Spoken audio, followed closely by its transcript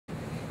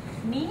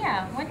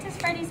Mia, what does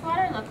Freddy's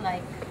water look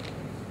like?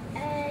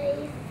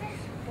 A fish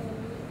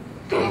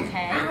bowl.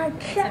 Okay,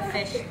 it's a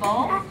fish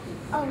bowl.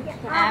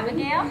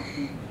 Abigail?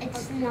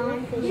 It's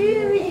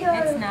non-polluted.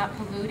 It's not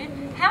polluted.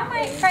 How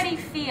might Freddy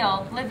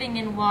feel living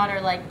in water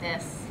like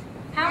this?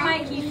 How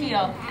might he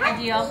feel?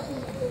 Ideal.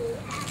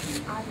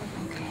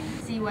 Okay.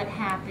 See what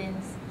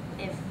happens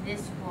if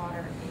this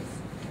water is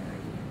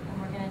dirty.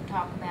 And we're going to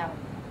talk about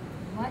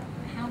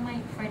how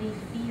might Freddy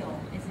feel?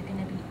 Is it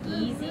going to be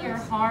easy or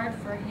hard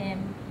for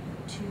him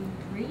to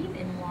breathe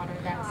in water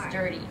that's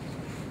dirty?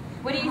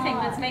 What do you think?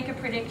 Let's make a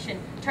prediction.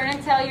 Turn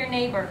and tell your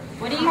neighbor.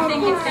 What do you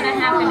think is going to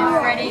happen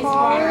if Freddy's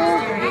water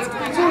is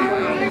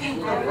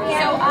dirty?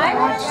 So I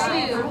want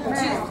you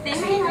to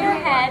think in your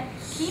head,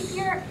 keep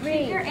your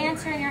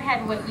answer in your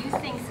head, what you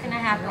think is going to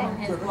happen when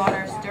his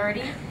water is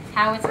dirty,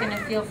 how it's going to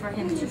feel for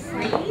him to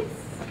breathe,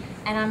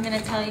 and I'm going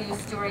to tell you a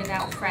story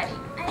about Freddy.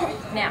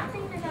 Now,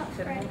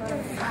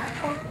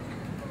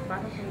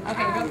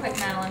 okay, real quick,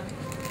 Madeline.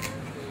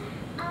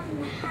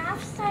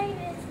 Half side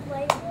is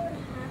light blue and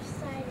half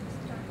side is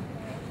dark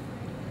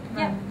blue.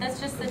 Yeah, that's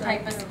just the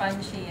type of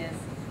sponge he is.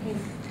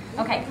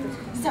 Okay,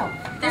 so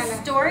this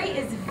story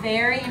is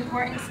very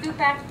important. Scoot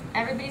back.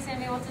 Everybody's going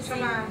to be able to see.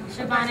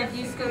 Siobhan, if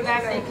you scoot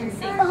back, they can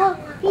see.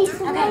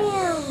 Okay,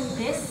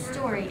 this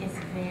story is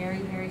very,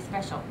 very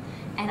special.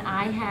 And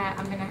I'm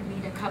going to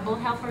need a couple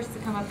of helpers to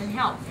come up and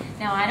help.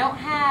 Now, I don't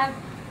have,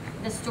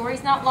 the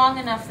story's not long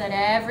enough that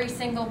every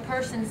single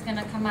person's going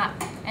to come up.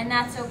 And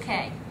that's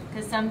okay,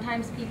 because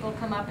sometimes people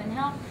come up and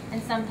help,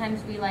 and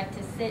sometimes we like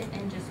to sit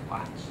and just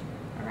watch.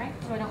 All right?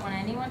 So I don't want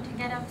anyone to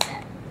get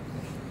upset.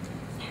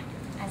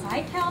 As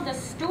I tell the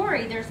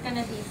story, there's going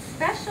to be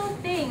special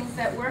things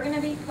that we're going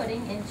to be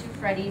putting into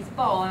Freddy's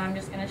bowl, and I'm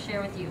just going to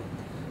share with you.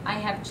 I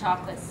have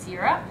chocolate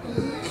syrup.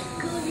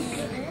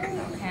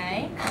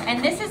 Okay.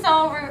 And this is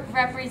all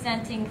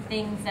representing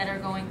things that are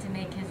going to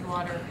make his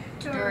water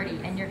dirty,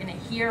 and you're going to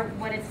hear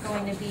what it's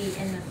going to be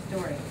in the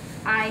story.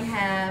 I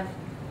have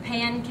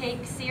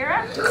pancake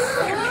syrup.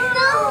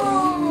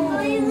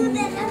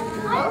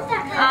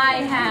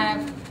 I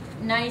have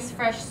nice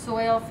fresh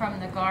soil from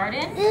the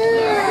garden.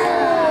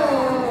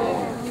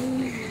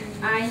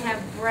 I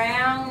have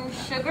brown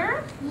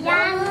sugar.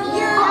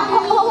 Yummy.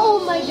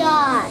 Oh my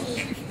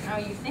gosh. Oh,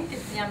 you think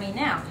it's yummy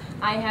now.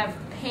 I have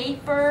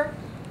paper.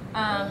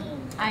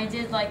 I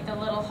did like the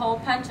little hole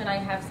punch, and I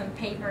have some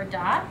paper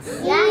dots.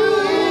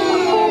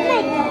 Oh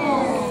my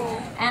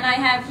gosh. And I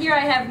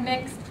have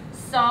mixed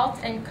salt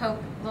and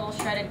little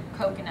shredded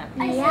coconut.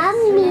 Yummy.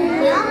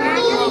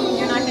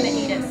 You're not going to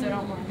eat it, so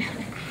don't worry about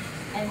it.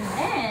 And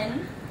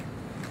then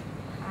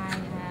I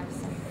have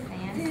some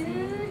fancy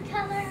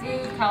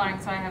food coloring.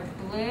 So I have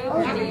blue.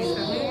 We're going to use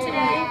blue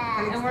today,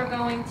 and we're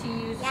going to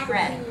use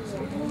red.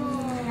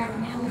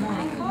 Now, when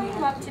I call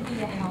you up to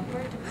be a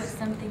helper to put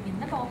something in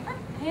the bowl,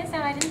 hands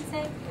down, I didn't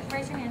say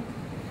raise your hand.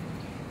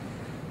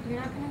 You're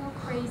not going to go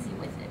crazy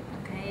with it,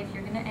 okay? If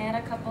you're going to add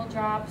a couple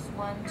drops,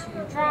 1,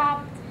 2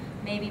 drops,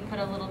 maybe put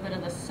a little bit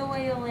of the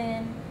soil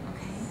in,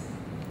 okay?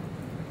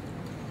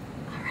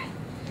 All right,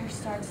 here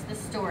starts the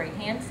story.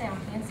 Hands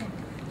down, hands down.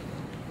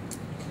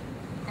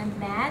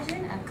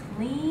 Imagine a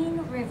clean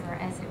river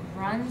as it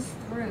runs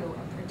through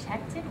a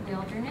protected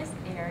wilderness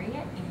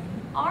area in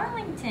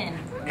Arlington.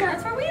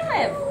 That's where we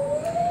live.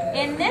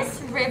 In this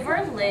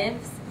river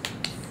lives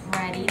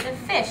Freddy the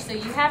fish. So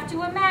you have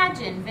to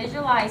imagine,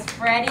 visualize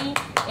Freddy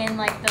in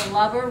like the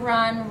Lubber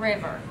Run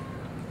River.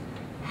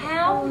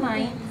 How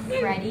might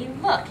Freddy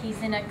look?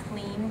 He's in a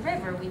clean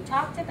river. We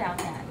talked about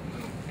that.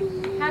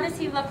 How does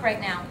he look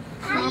right now?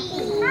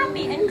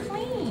 Happy and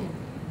clean.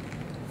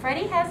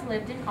 Freddy has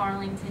lived in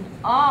Arlington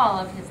all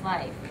of his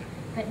life.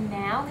 But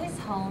now his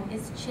home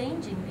is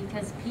changing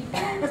because people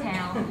in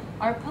town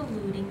are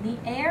polluting the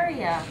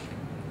area.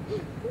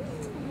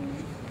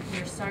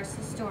 Here starts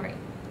the story.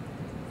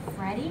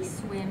 Freddy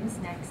swims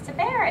next to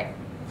Barrett.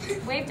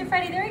 Wave to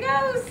Freddy, there he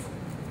goes.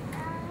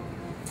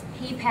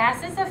 He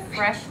passes a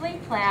freshly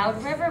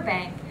plowed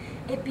riverbank.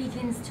 It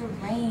begins to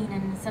rain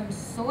and some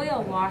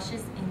soil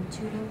washes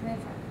into the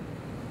river.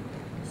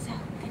 So,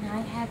 can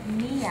I have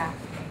Mia?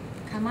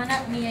 Come on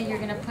up, Mia. You're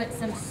going to put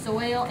some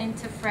soil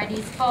into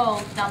Freddy's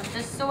bowl. Dump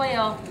the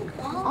soil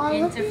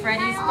into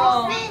Freddy's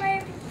bowl.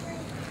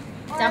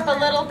 Dump a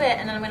little bit,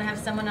 and then I'm going to have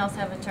someone else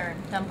have a turn.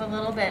 Dump a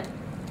little bit.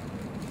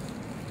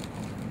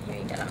 Here,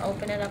 you got to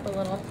open it up a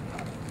little.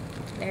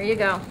 There you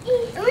go.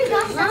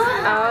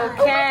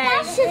 Okay.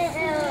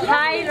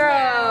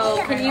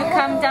 Hydro, can you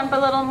come dump a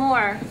little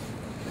more?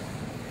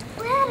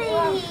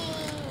 Ready.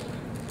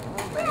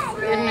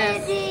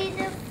 Goodness.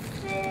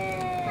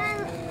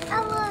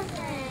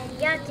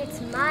 Yuck, it's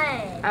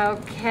mud.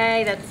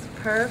 Okay, that's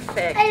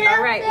perfect.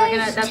 All right,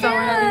 that's all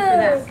we're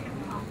gonna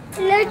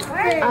do for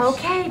that.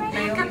 Okay,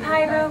 back up,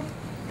 Pyro.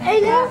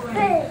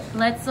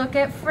 Let's look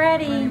at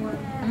Freddy.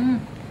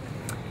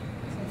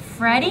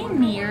 Freddy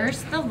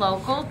nears the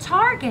local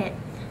Target.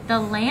 The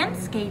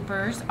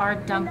landscapers are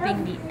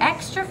dumping the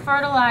extra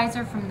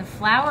fertilizer from the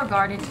flower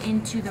garden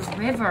into the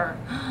river.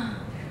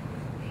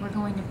 we're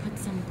going to put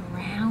some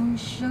brown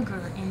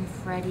sugar in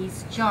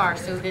Freddy's jar.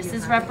 So this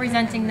is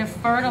representing the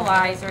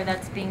fertilizer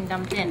that's being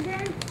dumped in.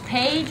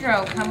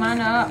 Pedro, come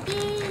on up.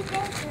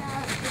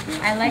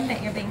 I like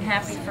that you're being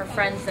happy for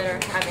friends that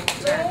are having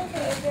fun.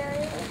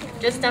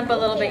 Just dump a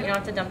little bit. You don't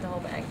have to dump the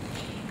whole bag.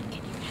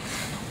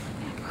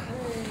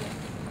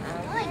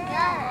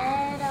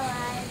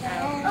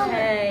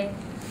 Okay.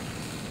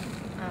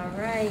 All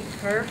right.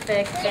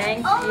 Perfect.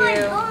 Thank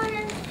you.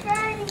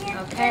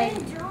 Okay.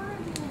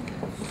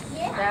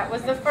 That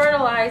was the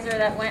fertilizer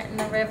that went in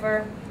the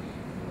river.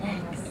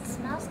 Next. It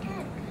smells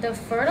good. The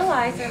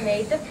fertilizer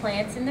made the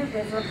plants in the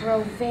river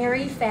grow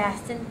very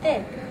fast and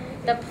thick.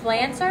 The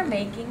plants are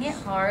making it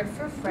hard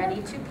for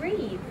Freddy to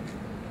breathe.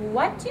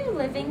 What do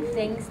living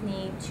things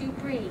need to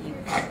breathe?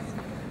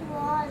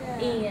 Water.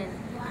 Ian,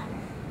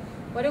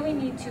 what do we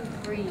need to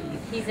breathe?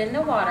 He's in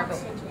the water,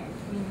 but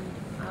we need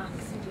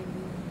oxygen,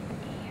 we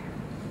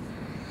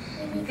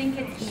need air. You think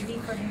it's easy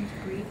for him to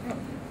breathe?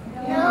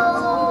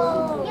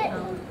 No.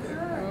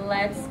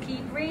 Let's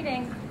keep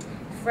reading.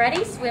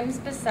 Freddy swims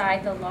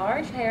beside the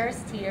large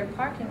Harris Teeter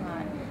parking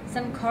lot.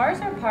 Some cars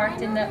are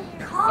parked in the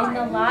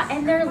lot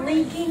and they're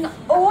leaking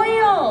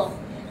oil.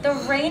 The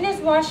rain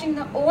is washing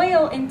the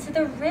oil into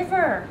the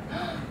river.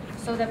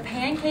 So the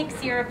pancake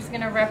syrup is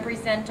going to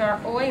represent our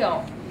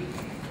oil.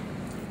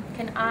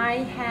 Can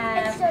I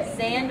have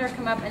Xander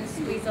come up and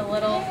squeeze a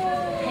little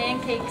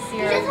pancake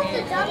syrup in? You just have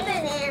to dump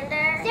it,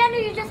 Xander.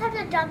 Xander, you just have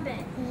to dump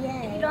it.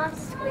 Yeah. You don't have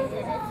to squeeze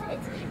it.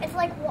 It's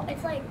like.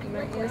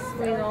 Just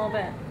squeeze a little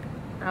bit.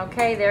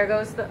 Okay, there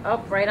goes the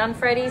right on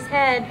Freddy's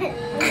head.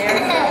 There's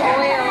the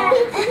oil.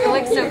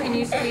 Calixto, can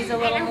you squeeze a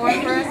little more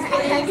for us,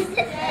 please?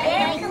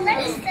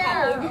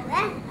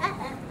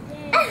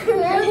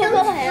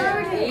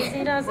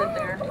 Easy does it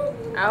there.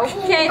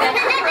 Okay,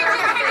 that's okay.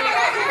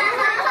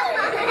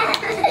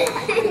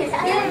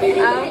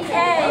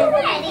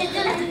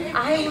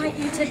 I want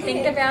you to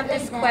think about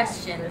this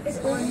question.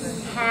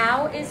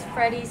 How is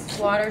Freddy's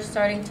water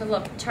starting to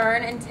look?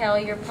 Turn and tell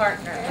your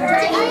partner.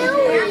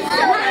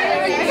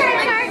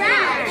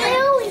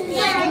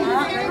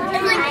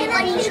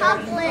 Like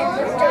chocolate.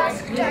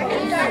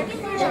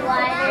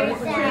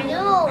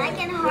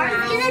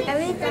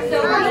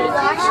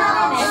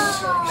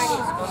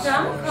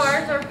 Some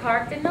cars are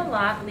parked in the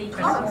lot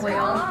leaking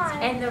oil,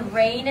 and the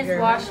rain is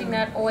washing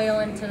that oil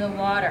into the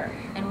water.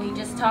 And we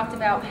just talked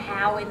about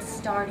how it's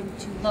starting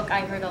to look.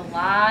 I heard a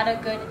lot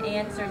of good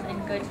answers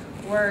and good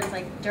words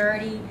like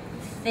dirty,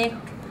 thick,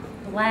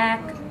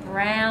 black,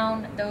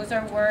 brown. Those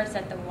are words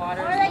that the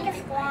water is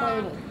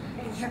looking.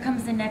 Here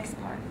comes the next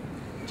part.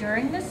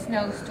 During the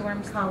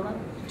snowstorms,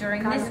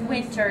 during this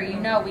winter, you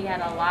know we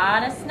had a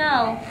lot of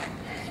snow.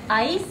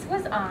 Ice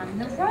was on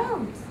the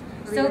roads.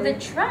 So the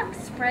trucks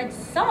spread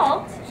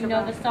salt, you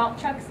know the salt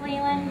trucks,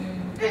 Leland,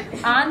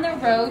 on the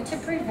road to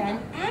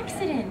prevent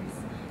accidents.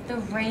 The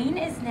rain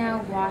is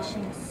now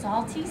washing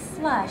salty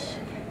slush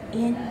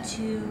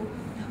into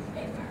the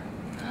river.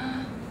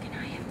 Can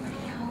I have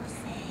Mario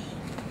say?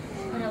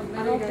 Put a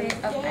little bit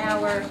of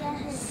our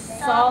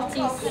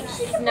salty,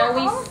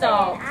 snowy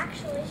salt.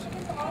 Actually, she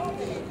gets all of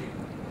it.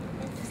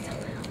 Just a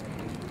little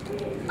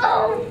bit.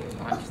 Oh!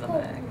 Watch the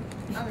bag.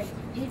 Oh, wait,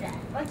 do that.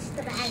 What's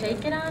the bag?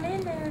 Shake it on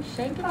in there.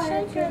 Shake it.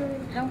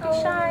 Don't be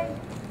shy.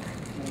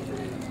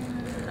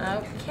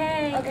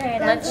 Okay.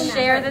 Let's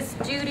share this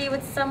duty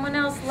with someone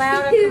else.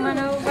 Louder, come on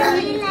over.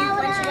 Okay,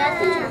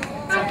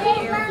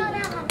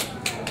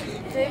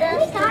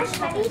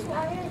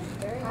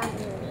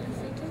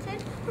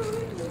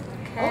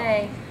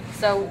 Okay.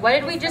 So what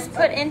did we just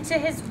put into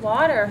his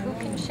water? Who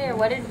can share?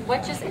 What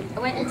just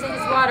went into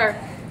his water?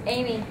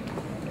 Amy.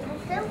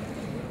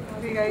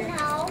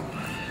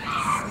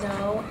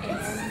 Snow and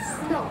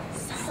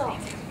salt.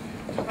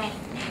 Okay,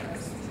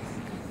 next.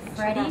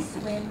 Freddy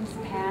swims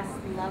past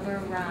Lover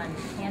Run.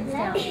 Hands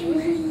down.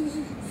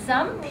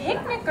 Some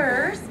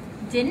picnickers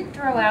didn't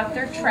throw out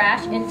their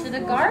trash into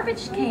the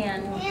garbage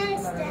can,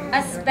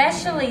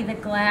 especially the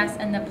glass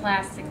and the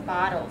plastic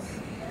bottles.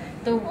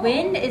 The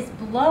wind is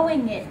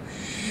blowing it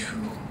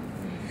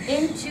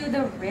into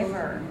the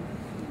river.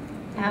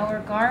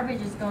 Our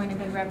garbage is going to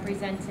be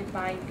represented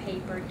by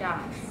paper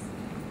dots.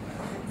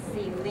 Let's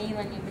see,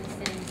 Leland, you've been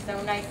sitting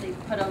so nicely.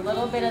 Put a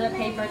little bit of the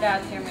paper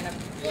dots here. I'm going to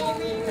put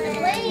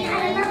them in here.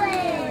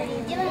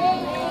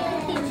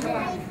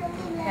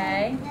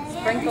 Okay,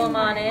 sprinkle them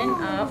on in.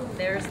 Up,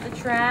 there's the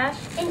trash.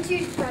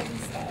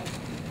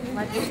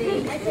 Let's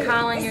see,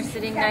 Colin, you're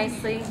sitting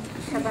nicely.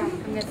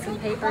 Get some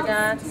paper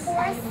dots.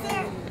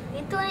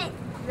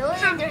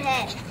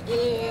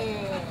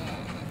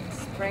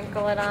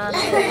 Sprinkle it on in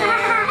there.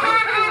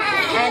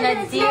 And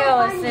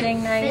Adil is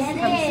sitting nice.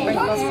 Come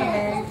sprinkle some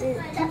in.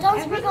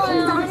 Don't sprinkle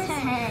it on his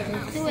head.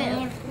 Do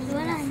it.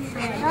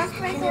 Don't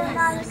sprinkle it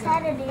on his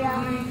head,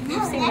 Adil.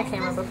 You've seen the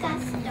camera before.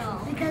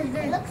 Because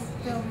it looks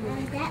so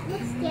that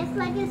looks just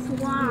like a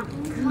swamp.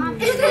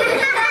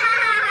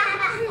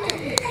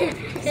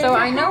 So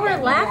I know we're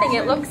laughing.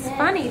 It looks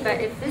funny,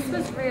 but if this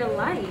was real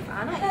life,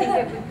 I don't think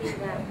it would be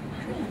that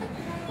funny.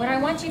 what I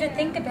want you to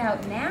think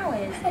about now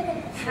is,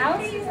 how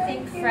do you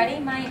think Freddy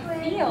might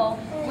feel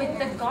with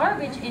the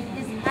garbage in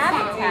his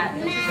habitat?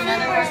 Which is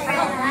another word for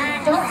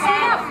home. Don't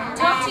stand up.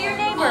 Talk to your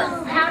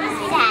neighbor. How does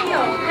he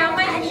feel? How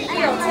might he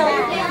feel? Tell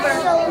your neighbor.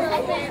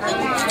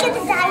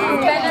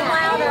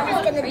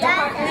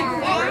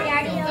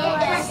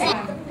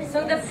 So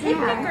the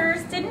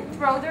picnickers didn't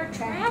throw their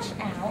trash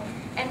out,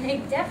 and they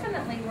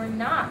definitely were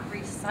not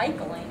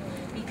recycling,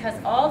 because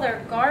all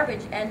their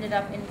garbage ended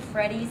up in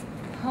Freddy's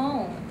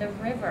home, the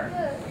river.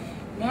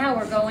 Now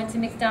we're going to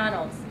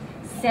McDonald's.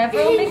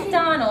 Several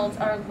McDonald's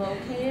are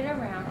located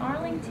around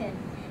Arlington.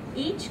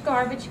 Each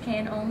garbage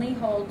can only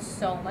hold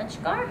so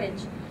much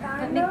garbage,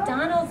 but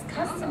McDonald's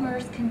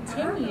customers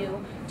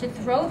continue to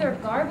throw their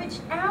garbage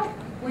out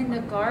when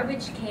the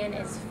garbage can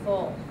is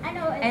full.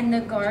 And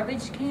the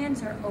garbage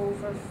cans are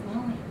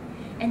overflowing,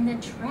 and the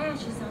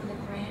trash is on the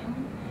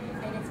ground,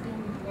 and it's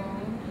being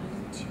blown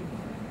into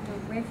the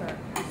river.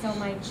 So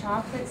my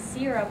chocolate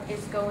syrup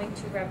is going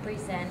to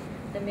represent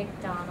the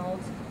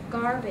McDonald's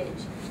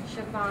garbage.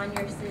 Siobhan,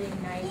 you're sitting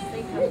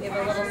nicely. Come give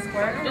a little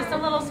squirt. Just a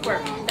little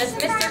squirt. That's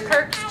Mr.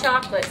 Kirk's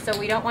chocolate, so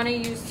we don't want to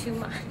use too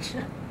much.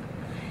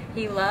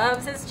 He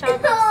loves his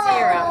chocolate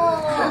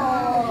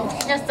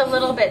syrup. Just a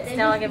little bit.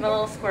 Stella, give a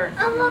little squirt.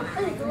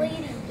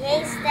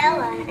 Yay,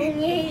 Stella.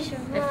 And yay,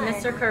 Siobhan. If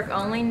Mr. Kirk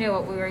only knew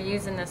what we were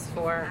using this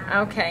for.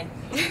 Okay.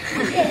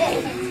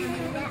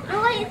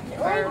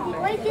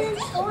 Why didn't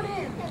you hold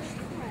him?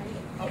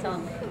 Tell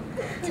him.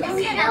 Tell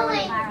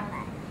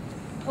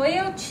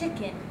Pollo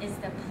Chicken is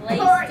the place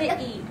to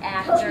eat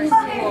after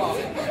school.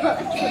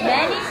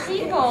 Many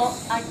people,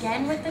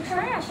 again with the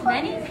trash,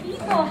 many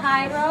people,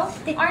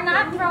 Hyro, are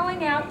not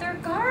throwing out their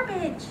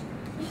garbage.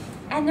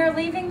 And they're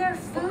leaving their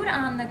food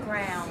on the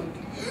ground.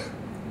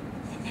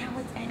 And now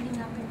it's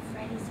ending up in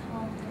Freddy's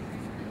home, the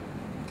river.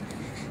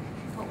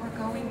 What we're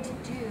going to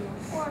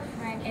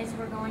do is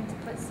we're going to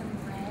put some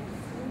red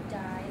food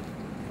dye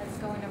that's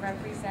going to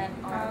represent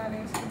our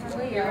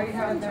Leo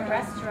from the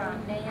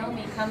restaurant.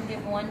 Naomi, come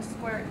give one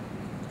squirt.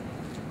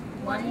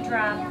 One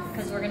drop,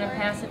 because we're going to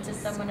pass it to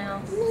someone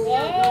else.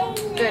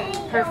 Good,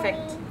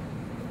 perfect.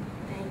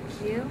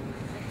 Thank you.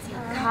 Let's see.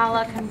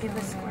 Kala, come give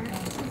a squirt.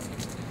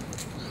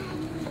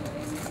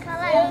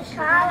 Kala,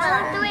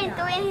 do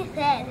it in his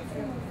head.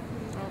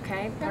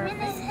 Okay, Do it in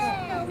his perfect.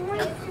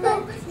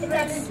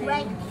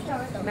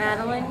 head.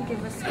 Madeline,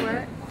 give a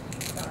squirt.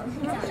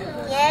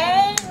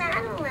 Yay,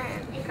 Madeline.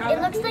 It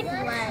looks like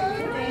blood.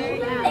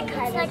 It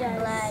looks like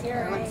blood.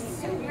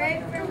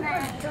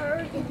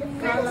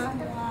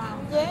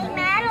 Yay,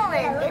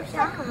 Madeline. Good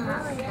job.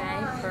 Okay,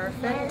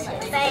 perfect.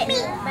 But I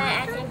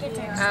think it's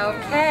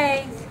Okay.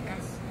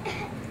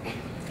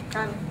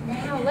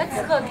 Now let's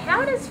look.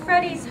 How does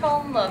Freddy's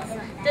home look?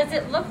 Does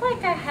it look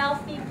like a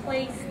healthy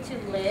place to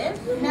live?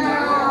 No.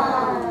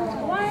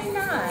 Why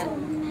not?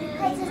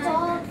 Because it's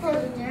all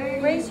dirty.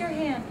 Raise your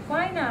hand.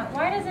 Why not?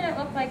 Why doesn't it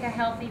look like a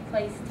healthy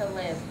place to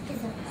live?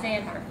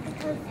 Xander.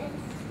 Because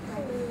it's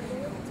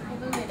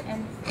Polluted.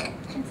 And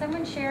can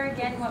someone share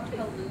again what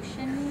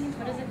pollution means?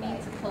 What does it mean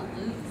to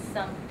pollute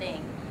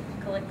something?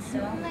 Calypso?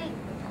 My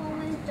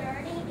home is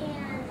dirty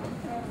and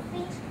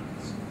filthy.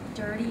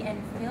 Dirty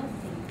and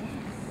filthy,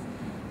 yes.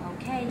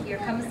 Okay, here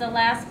comes the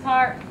last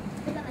part.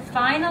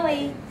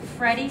 Finally,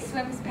 Freddy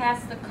swims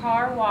past the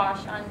car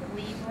wash on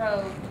Glebe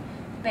Road.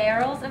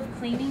 Barrels of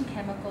cleaning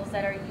chemicals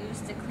that are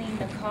used to clean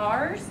the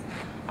cars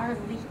are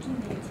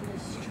leaking into the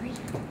street.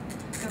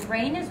 The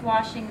rain is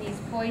washing these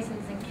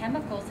poisons and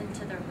chemicals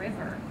into the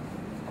river.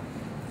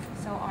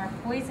 So our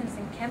poisons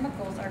and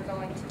chemicals are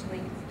going to be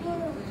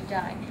blue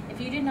dye. If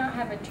you did not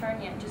have a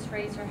turn yet, just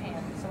raise your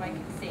hand so I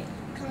can see.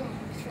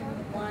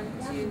 1,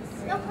 2,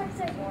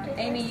 3, 4.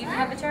 Amy, you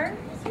have a turn?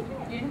 You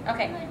didn't?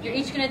 Okay, you're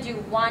each going to do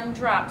one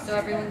drop so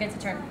everyone gets a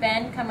turn.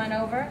 Ben, come on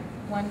over.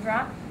 One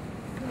drop.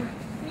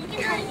 You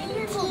can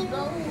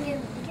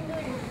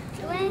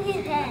do it in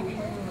his head.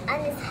 On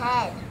his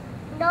head.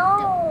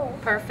 No.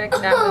 Perfect.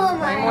 That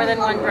was more than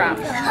one drop.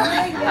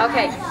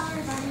 Okay.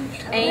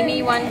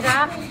 Amy, one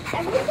drop.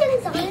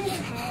 Everything's on his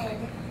head.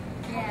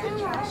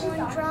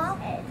 One drop.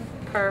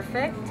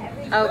 Perfect.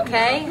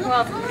 Okay.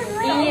 Well,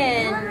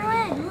 Ian,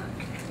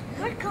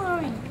 What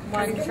coloring?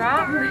 one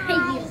drop.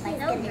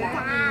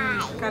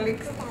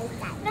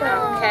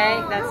 Okay,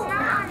 that's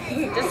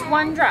just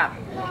one drop.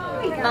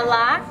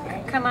 Malak,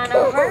 come on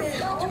over.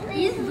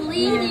 He's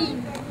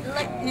bleeding. Look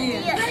at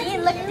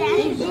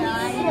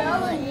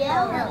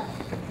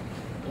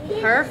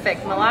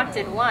Perfect. Malak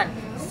did one.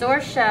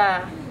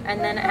 Sorsha,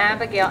 and then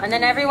Abigail, and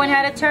then everyone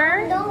had a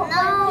turn. No.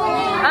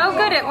 Oh,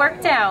 good. It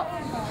worked out.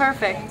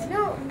 Perfect.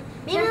 No.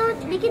 We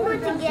can do it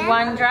together.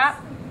 One drop.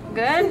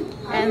 Good.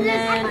 And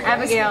then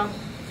Abigail.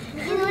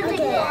 We can do it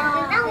together.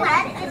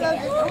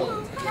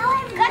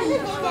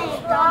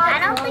 I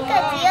don't think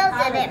Adele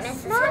did it,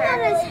 Mrs.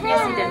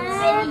 Yes, he did.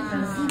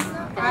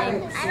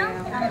 Thank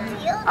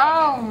you.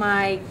 Oh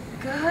my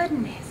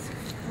goodness,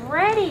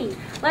 Freddy.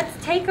 Let's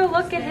take a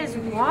look at his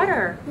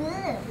water.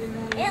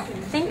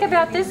 Think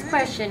about this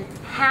question.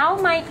 How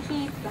might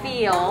he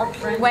feel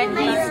when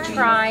he's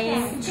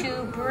trying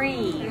to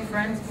breathe?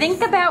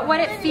 Think about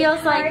what it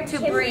feels like to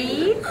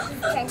breathe.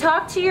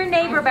 Talk to your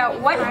neighbor about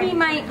what he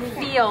might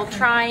feel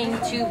trying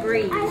to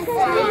breathe.